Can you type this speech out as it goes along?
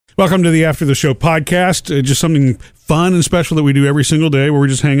Welcome to the After the Show podcast. Just something fun and special that we do every single day where we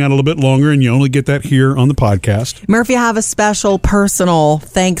just hang out a little bit longer, and you only get that here on the podcast. Murphy, I have a special personal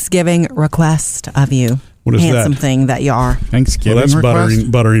Thanksgiving request of you. What is Handsome that? thing that you are. Thanksgiving Well, that's request?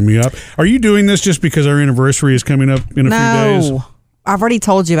 buttering me up. Are you doing this just because our anniversary is coming up in a few days? No, I've already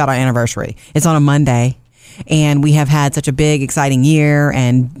told you about our anniversary. It's on a Monday. And we have had such a big, exciting year.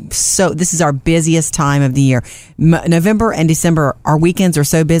 And so this is our busiest time of the year. November and December, our weekends are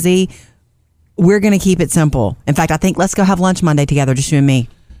so busy. We're going to keep it simple. In fact, I think let's go have lunch Monday together, just you and me.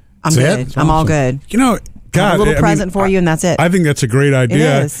 I'm That's good. I'm all good. You know, God, Have a little present for you, and that's it. I think that's a great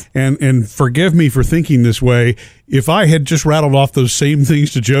idea. It is. And forgive me for thinking this way. If I had just rattled off those same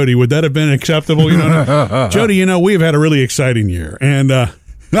things to Jody, would that have been acceptable? You know, Jody, we've had a really exciting year. And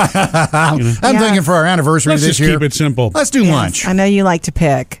I'm thinking for our anniversary let's this just year. keep it simple. Let's do lunch. I know you like to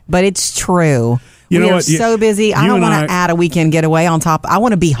pick, but it's true. You know we are what? so busy. I You don't and want to add a weekend getaway on top. I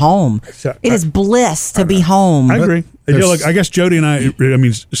want to be home. So, It is bliss to be home. I agree. Look, I guess Jody and I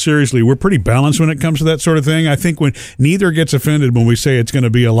mean, seriously, we're pretty balanced when it comes to that sort of thing. I think when neither gets offended when we say it's going to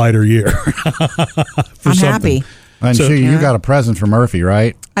be a lighter year. I'm happy. And So- you got a present for Murphy,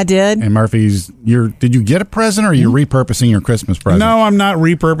 right? I did. And Murphy's, did you get a present, or are you repurposing your Christmas present? No, I'm not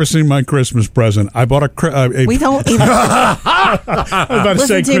repurposing my Christmas present. I bought a We don't even I was about to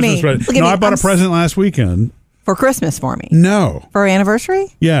say Listen to Christmas me. present. Look at No, me. I bought I'm a present last weekend. for Christmas for me. No. For our anniversary?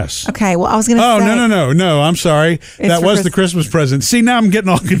 Yes. Okay, well, I was going to Oh, say. no. I'm sorry. That for was the Christmas present. See, now I'm getting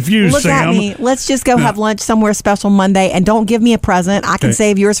all confused, Look Sam. at me. Let's just go have lunch somewhere special Monday, and don't give me a present. I can Okay.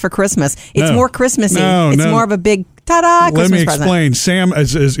 save yours for Christmas. It's No. more Christmassy. No, it's no. more of a big ta-da Let Christmas me present. explain. Sam,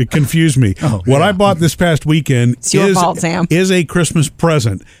 it confused me. Oh, what yeah. I bought this past weekend It's your fault, Sam. is a Christmas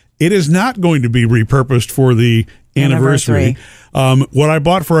present. It is not going to be repurposed for the anniversary. What I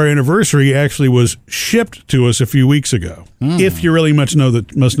bought for our anniversary actually was shipped to us a few weeks ago. If you really must know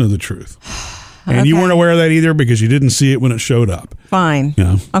the truth. And you Okay. weren't aware of that either because you didn't see it when it showed up. Fine.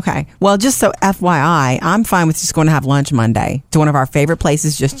 Yeah. Okay. Well, just so FYI, I'm fine with just going to have lunch Monday to one of our favorite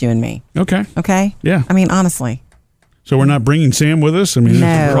places, just you and me. Okay. Okay? Yeah. I mean, honestly. So we're not bringing Sam with us? I mean,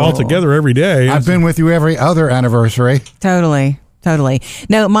 No. we're all together every day. I've been with you every other anniversary. Totally.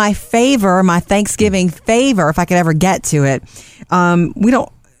 No, my Thanksgiving favor, if I could ever get to it,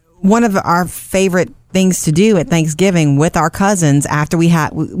 one of our favorite things to do at Thanksgiving with our cousins after we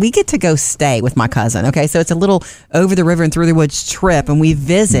get to go stay with my cousin. Okay. So it's a little over the river and through the woods trip, and we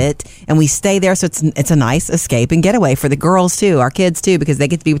visit and we stay there. So it's a nice escape and getaway for the girls too, our kids too, because they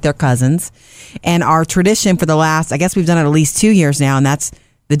get to be with their cousins. And our tradition for the last, I guess we've done it at least 2 years now, and that's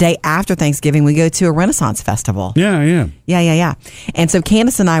the day after Thanksgiving, we go to a Renaissance festival. Yeah. Yeah. And so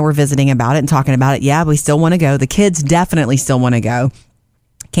Candace and I were visiting about it and talking about it. Yeah, we still want to go. The kids definitely still want to go.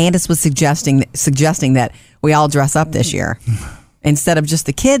 Candace was suggesting that we all dress up this year. Instead of just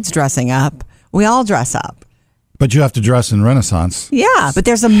the kids dressing up, we all dress up. But you have to dress in Renaissance. Yeah, but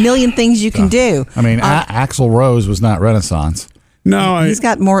there's a million things you can do. I mean, Axl Rose was not Renaissance. No, He's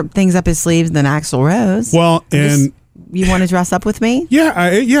got more things up his sleeves than Axl Rose. well, and You want to dress up with me? yeah,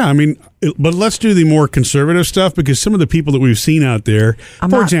 I mean, but let's do the more conservative stuff because some of the people that we've seen out there,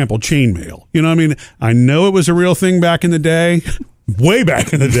 for example, chainmail. I mean, I know it was a real thing back in the day, way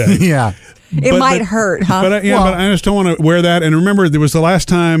back in the day. Yeah. It might hurt, huh? But I just don't want to wear that. And remember, there was the last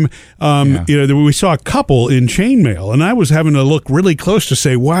time, that we saw a couple in chainmail, and I was having to look really close to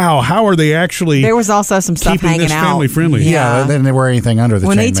say, "Wow, how are they actually?" There was also some stuff keeping hanging this out. family friendly. Yeah, they didn't wear anything under the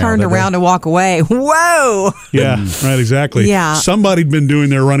When they chainmail, turned did they? around to walk away, whoa! Yeah, right, exactly. Yeah. Somebody'd been doing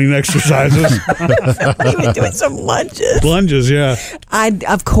their running exercises, You've been doing some lunges. lunges. Yeah.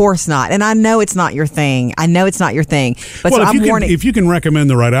 Of course not. And I know it's not your thing. But Well, so if I'm you warning. if you can recommend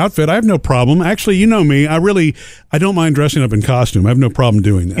the right outfit, I have no problem. Actually, you know me. I don't mind dressing up in costume. I have no problem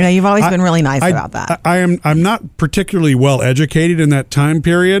doing that. You've always been really nice about that. I'm not particularly well educated in that time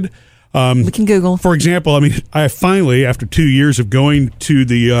period. We can Google. For example, I mean, I finally, after 2 years of going to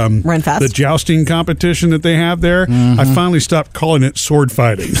the Renfest? the jousting competition that they have there, I finally stopped calling it sword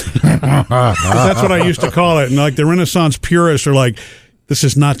fighting. That's what I used to call it. And like the Renaissance purists are like, this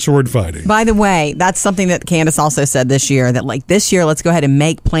is not sword fighting. By the way, that's something that Candace also said this year, that like this year, let's go ahead and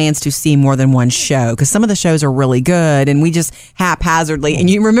make plans to see more than one show, because some of the shows are really good and we just haphazardly. And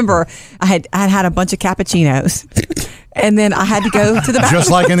you remember I had a bunch of cappuccinos and then I had to go to the bathroom.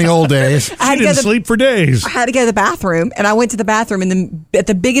 Just like in the old days. I had She to go didn't sleep for days. I had to go to the bathroom, and I went to the bathroom, and then at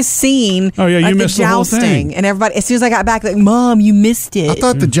the biggest scene, Oh, yeah, you at missed the the whole jousting, thing. and everybody, as soon as I got back, like, Mom, you missed it. I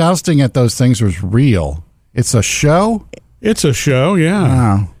thought the jousting at those things was real. It's a show? It's a show,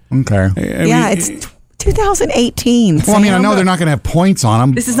 yeah. Oh, okay. I yeah, mean, it's 2018. Well, I mean, I Sam. know they're not going to have points on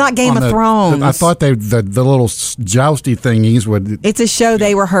them. This is not Game of Thrones. I thought the little jousty thingies would. It's a show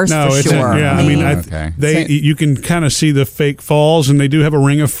they rehearse for it's sure. Okay. You can kind of see the fake falls, and they do have a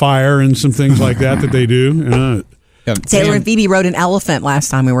ring of fire and some things like that they do. Taylor and Phoebe rode an elephant last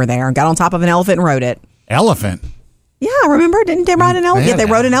time we were there and got on top of an elephant and rode it. Elephant. Yeah, remember? Didn't they ride an elephant? They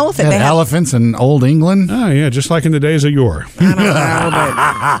rode an elephant. They had elephants in Old England. Oh, yeah, just like in the days of yore. I don't know,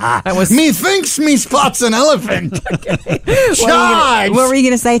 but that was. Me thinks me spots an elephant. What were you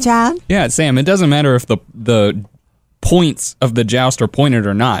going to say, Chad? Yeah, Sam, it doesn't matter if the points of the joust are pointed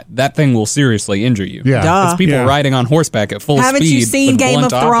or not. That thing will seriously injure you. Yeah. Duh. It's people riding on horseback at full speed. Haven't you seen with Game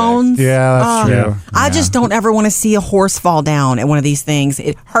of blunt Thrones? objects. Yeah, that's true. I just don't ever want to see a horse fall down at one of these things.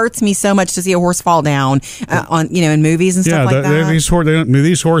 It hurts me so much to see a horse fall down in movies and stuff like that.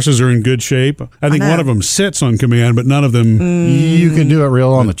 These horses are in good shape. I think one of them sits on command, but none of them. You can do it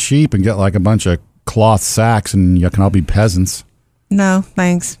real on the cheap and get like a bunch of cloth sacks, and you can all be peasants. No,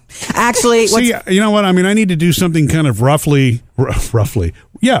 thanks. Actually, see, you know what? I mean, I need to do something kind of ruffly, like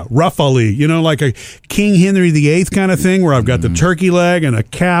a King Henry VIII kind of thing, where I've got the turkey leg and a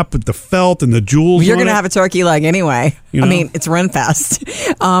cap with the felt and the jewels. You're going to have a turkey leg anyway. You know? I mean, it's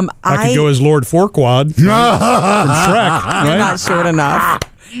Renfest. I could go as Lord Fourquad from Shrek. Right? You're not short enough.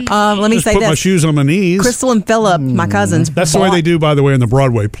 Let me say put this. my shoes on my knees. Crystal and Philip, my cousins. That's the way they do, by the way, in the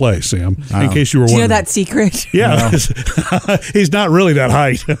Broadway play, Sam. In case you were Do you wondering. know that secret? Yeah. He's not really that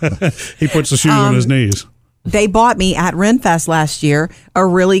height. He puts the shoes on his knees. They bought me at Renfest last year a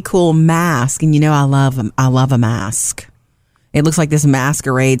really cool mask, and I love a mask. It looks like this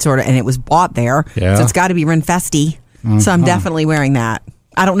masquerade sort of, and it was bought there, Yeah. so it's got to be Renfesty. So I'm definitely wearing that.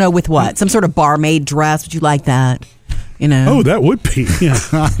 I don't know with what, some sort of barmaid dress. Would you like that? Oh, that would be. Yeah.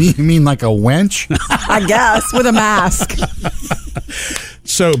 You mean like a wench? I guess with a mask.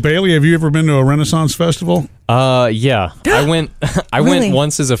 So, Bailey, have you ever been to a Renaissance festival? Yeah. I went Really? went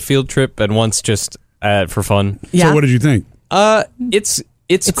once as a field trip and once just for fun. Yeah. So, what did you think? It's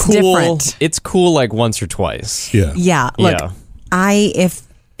cool. different. It's cool like once or twice. Yeah. Yeah. Look, Yeah.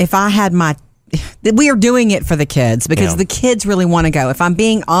 if I had we are doing it for the kids because Yeah. the kids really want to go. If I'm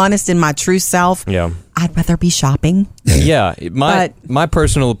being honest in my true self, Yeah. I'd rather be shopping. Yeah. But- My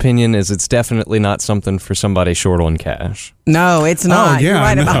personal opinion is it's definitely not something for somebody short on cash. No, it's not. yeah, You're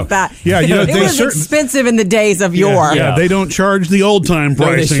right I know. about that. Yeah, it they was expensive in the days of yore. Yeah, they don't charge the old time No,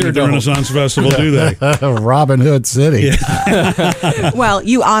 they pricing sure at the don't. Renaissance Festival, do they? Robin Hood City. Well,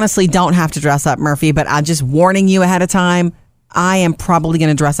 you honestly don't have to dress up, Murphy, but I'm just warning you ahead of time. I am probably going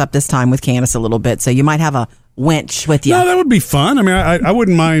to dress up this time with Candace a little bit, so you might have a wench with you. No, that would be fun. I mean, I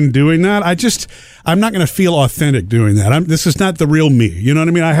wouldn't mind doing that. I'm not going to feel authentic doing that. This is not the real me. You know what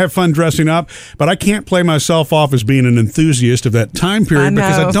I mean? I have fun dressing up, but I can't play myself off as being an enthusiast of that time period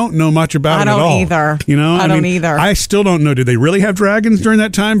because I don't know much about I it don't at all. either. You know, I don't either. I still don't know. Did they really have dragons during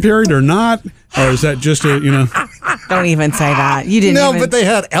that time period or not? Or is that just a, Don't even say that. You didn't No, even. but they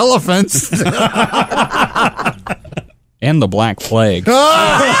had elephants. And the Black Plague.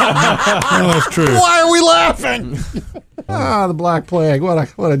 Oh, that's true. Why are we laughing? The Black Plague. What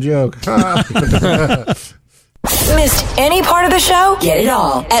a joke. Missed any part of the show? Get it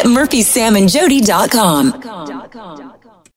all at murphysamandjody.com.